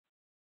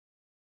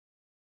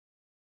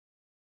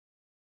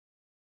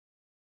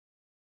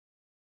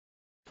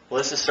Well,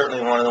 this is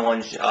certainly one of the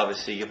ones,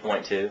 obviously, you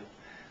point to.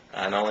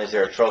 Not only is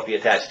there a trophy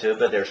attached to it,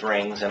 but there's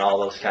rings and all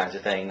those kinds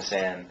of things.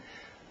 And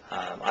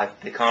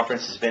the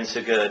conference has been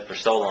so good for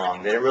so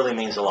long that it really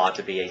means a lot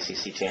to be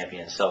ACC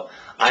champions. So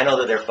I know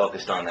that they're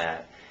focused on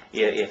that.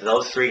 If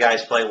those three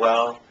guys play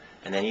well,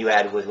 and then you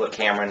add with what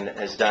Cameron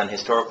has done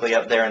historically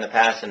up there in the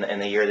past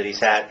and the year that he's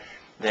had,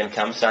 then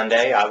come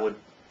Sunday, I would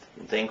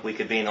think we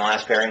could be in the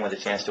last pairing with a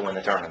chance to win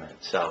the tournament.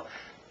 So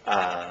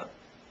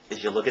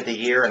as you look at the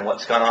year and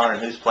what's gone on and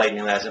who's played and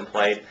who hasn't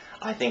played,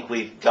 I think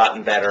we've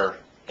gotten better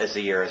as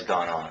the year has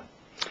gone on.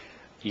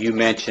 You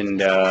mentioned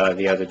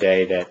the other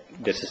day that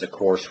this is a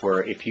course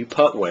where if you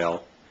putt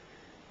well,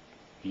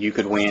 you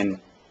could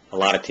win. A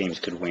lot of teams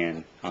could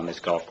win on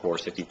this golf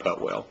course if you putt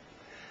well.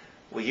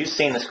 Well, you've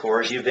seen this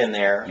course. You've been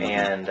there.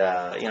 And,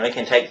 it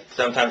can take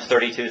sometimes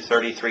 32,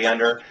 33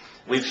 under.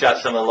 We've shot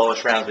some of the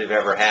lowest rounds we've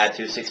ever had,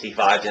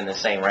 265s in the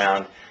same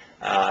round.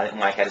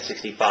 Mike had a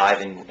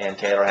 65 and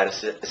Taylor had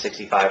a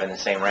 65 in the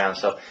same round.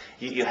 So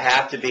you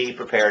have to be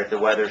prepared if the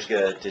weather's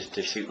good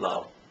to shoot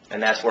low.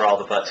 And that's where all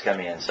the putts come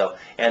in. So,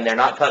 and they're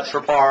not putts for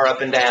par,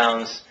 up and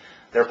downs.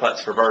 They're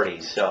putts for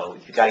birdies. So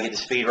you've got to get the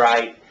speed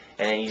right,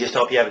 and you just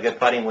hope you have a good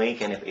putting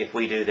week. And if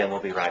we do, then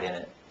we'll be right in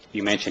it.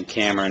 You mentioned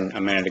Cameron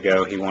a minute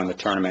ago. He won the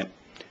tournament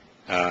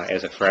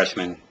as a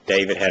freshman.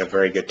 David had a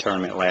very good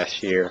tournament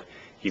last year.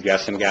 You've got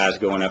some guys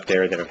going up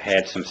there that have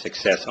had some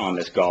success on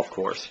this golf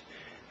course.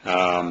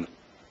 Does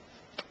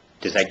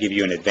that give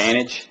you an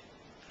advantage?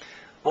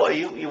 Well,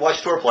 you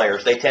watch tour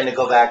players. They tend to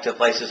go back to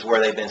places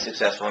where they've been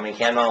successful. I mean,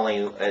 Cam not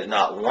only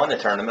not won the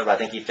tournament, but I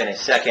think he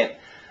finished second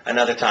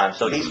another time.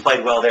 So he's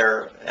played well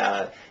there.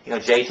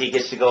 JT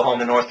gets to go home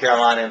to North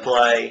Carolina and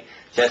play.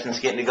 Cheston's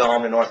getting to go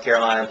home to North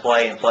Carolina and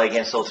play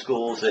against those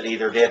schools that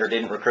either did or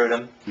didn't recruit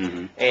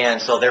him. And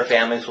so their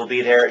families will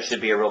be there. It should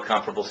be a real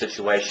comfortable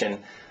situation.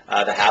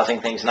 The housing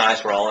thing's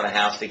nice. We're all in a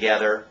house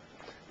together.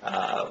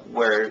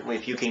 Where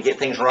if you can get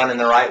things running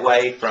the right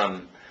way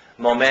from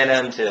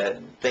momentum to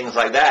things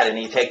like that,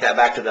 and you take that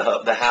back to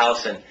the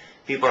house and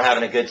people are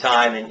having a good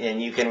time,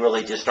 and you can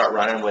really just start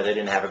running with it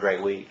and have a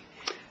great week.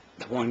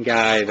 The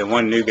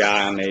one new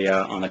guy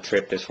on the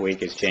trip this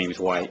week is James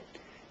White.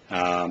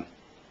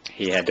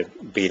 He had to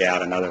beat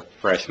out another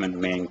freshman,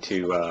 Ming,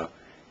 to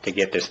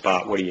get this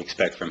spot. What do you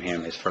expect from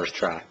him his first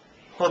try?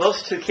 Well,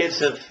 those two kids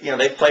have,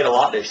 they've played a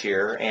lot this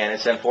year, and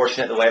it's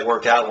unfortunate the way it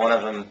worked out. One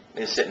of them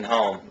is sitting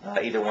home.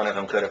 Either one of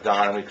them could have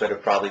gone, and we could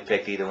have probably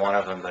picked either one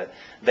of them, but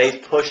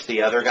they've pushed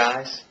the other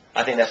guys.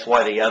 I think that's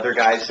why the other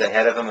guys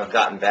ahead of them have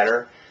gotten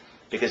better,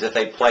 because if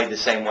they played the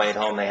same way at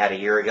home they had a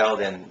year ago,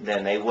 then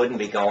they wouldn't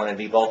be going, and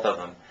be both of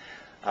them.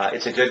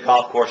 It's a good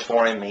golf course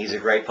for him. He's a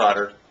great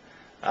putter,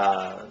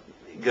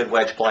 good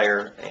wedge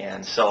player,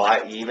 and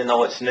so even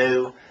though it's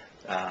new,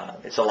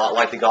 it's a lot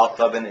like the golf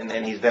club,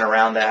 and he's been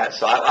around that.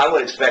 So I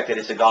would expect that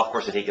it's a golf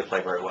course that he could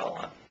play very well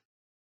on.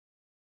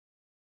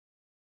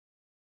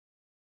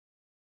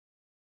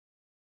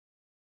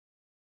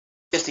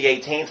 It's the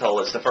 18th hole.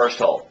 It's the first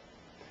hole.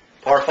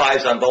 Par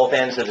 5s on both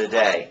ends of the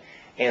day.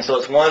 And so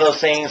it's one of those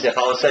things, if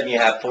all of a sudden you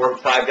have 4 or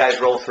 5 guys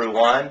roll through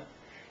one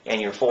and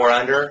you're 4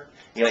 under,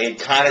 it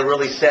kind of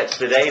really sets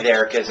the day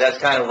there, because that's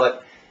kind of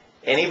what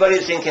anybody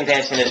that's in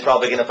contention is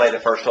probably going to play the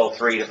first hole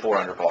 3 to 4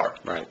 under par.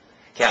 Right.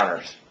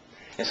 Counters.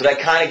 And so that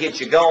kind of gets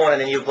you going,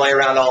 and then you play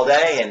around all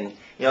day. And,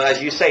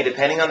 as you say,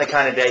 depending on the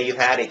kind of day you've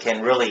had, you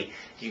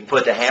can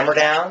put the hammer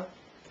down.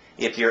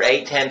 If you're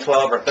 8, 10,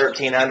 12, or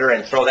 13 under,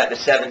 and throw that to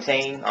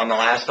 17 on the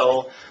last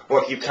hole.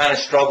 Or if you've kind of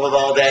struggled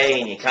all day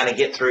and you kind of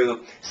get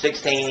through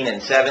 16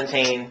 and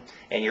 17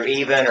 and you're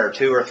even or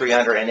 2 or 3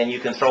 under, and then you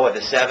can throw it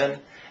to 7.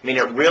 I mean,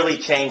 it really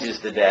changes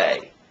the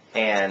day.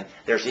 And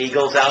there's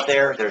eagles out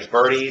there, there's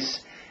birdies.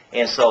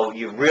 And so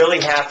you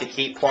really have to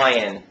keep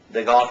playing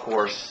the golf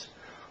course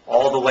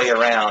all the way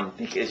around,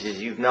 because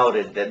as you've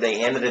noted, that the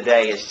end of the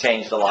day has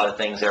changed a lot of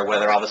things there.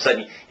 Whether all of a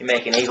sudden you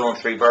make an eagle and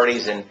 3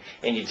 birdies and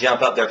you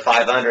jump up there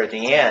 5 under at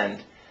the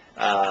end,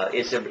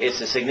 it's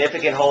a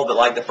significant hole. But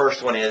like the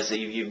first one is,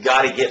 you've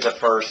got to get the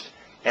first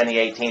and the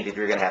 18th if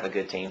you're going to have a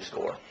good team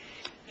score.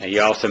 Now,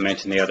 you also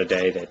mentioned the other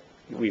day that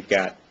we've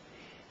got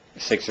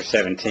 6 or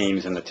 7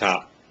 teams in the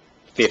top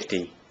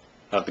 50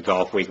 of the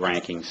Golf Week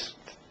rankings,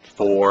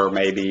 4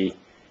 maybe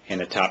in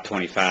the top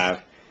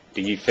 25.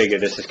 Do you figure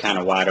this is kind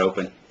of wide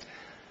open?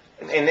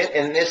 And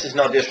this is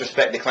no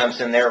disrespect to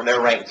Clemson. They're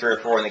ranked 3 or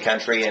 4 in the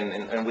country,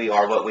 and we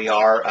are what we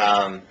are.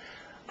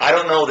 I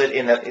don't know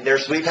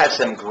that we've had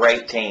some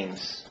great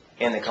teams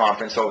in the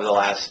conference over the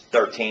last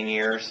 13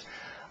 years.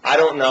 I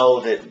don't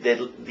know that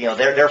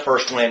their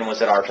first win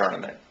was at our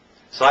tournament.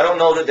 So I don't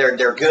know that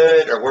they're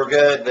good or we're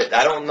good, but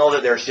I don't know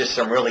that there's just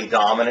some really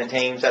dominant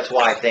teams. That's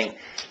why I think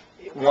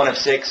one of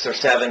 6 or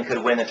 7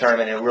 could win the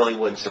tournament, and it really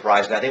wouldn't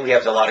surprise me. I think we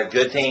have a lot of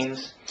good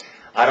teams.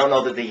 I don't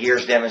know that the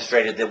years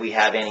demonstrated that we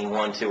have any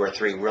 1, 2, or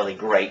 3 really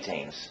great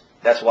teams.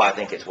 That's why I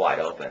think it's wide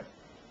open.